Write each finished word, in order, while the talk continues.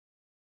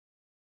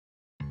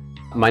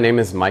My name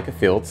is Micah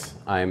Fields.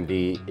 I'm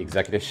the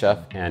executive chef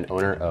and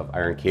owner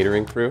of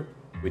Catering Crew.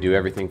 We do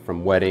everything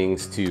from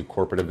weddings to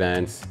corporate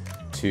events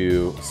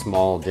to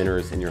small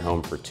dinners in your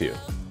home for two.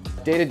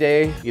 Day to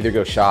day, either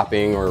go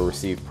shopping or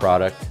receive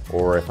product,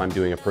 or if I'm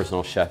doing a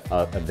personal chef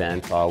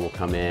event, we'll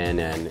come in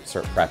and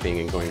start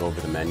prepping and going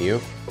over the menu.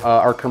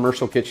 Our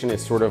commercial kitchen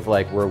is sort of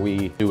like where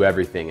we do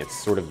everything. It's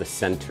sort of the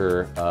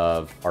center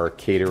of our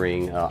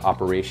catering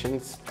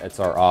operations.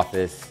 It's our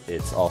office.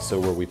 It's also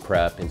where we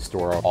prep and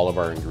store all of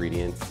our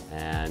ingredients,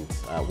 and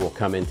we'll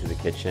come into the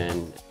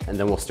kitchen and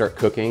then we'll start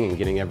cooking and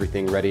getting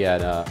everything ready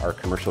at our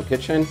commercial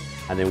kitchen,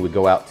 and then we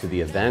go out to the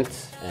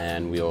event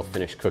and we'll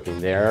finish cooking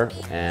there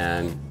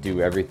and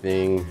do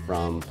everything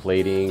from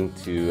plating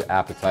to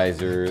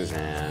appetizers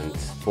and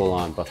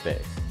full-on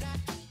buffets.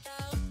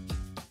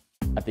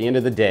 At the end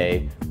of the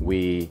day,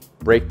 we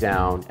break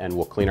down and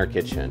we'll clean our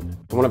kitchen.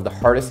 One of the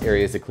hardest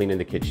areas to clean in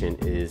the kitchen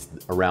is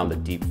around the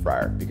deep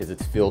fryer because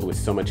it's filled with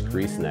so much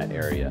grease in that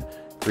area.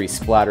 Grease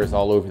splatters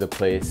all over the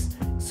place.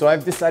 So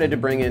I've decided to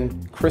bring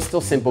in Crystal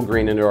Simple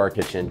Green into our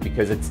kitchen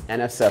because it's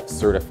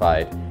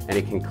NSF-certified and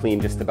it can clean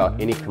just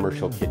about any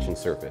commercial kitchen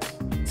surface.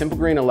 Simple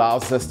Green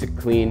allows us to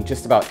clean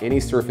just about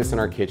any surface in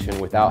our kitchen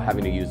without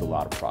having to use a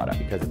lot of product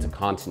because it's a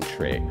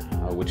concentrate,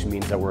 which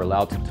means that we're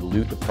allowed to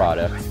dilute the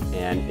product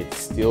and it's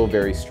still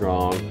very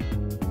strong.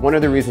 One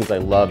of the reasons I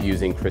love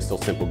using Crystal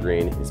Simple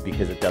Green is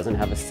because it doesn't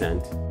have a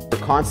scent. We're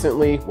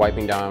constantly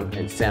wiping down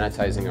and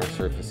sanitizing our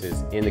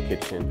surfaces in the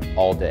kitchen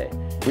all day.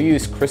 We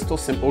use Crystal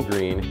Simple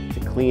Green to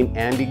clean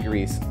and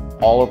degrease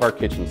all of our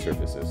kitchen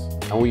surfaces.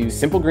 And we use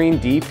Simple Green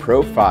D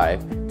Pro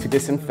 5 to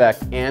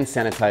disinfect and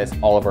sanitize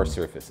all of our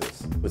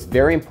surfaces. It's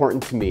very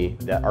important to me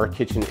that our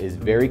kitchen is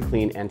very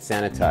clean and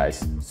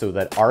sanitized so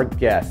that our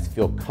guests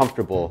feel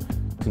comfortable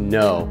to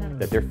know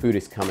that their food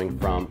is coming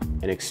from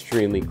an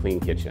extremely clean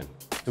kitchen.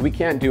 So we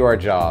can't do our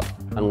job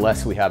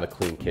unless we have a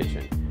clean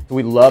kitchen. So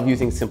we love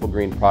using Simple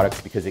Green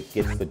products because it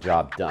gets the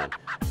job done.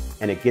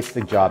 And it gets the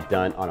job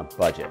done on a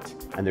budget.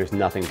 And there's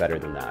nothing better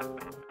than that.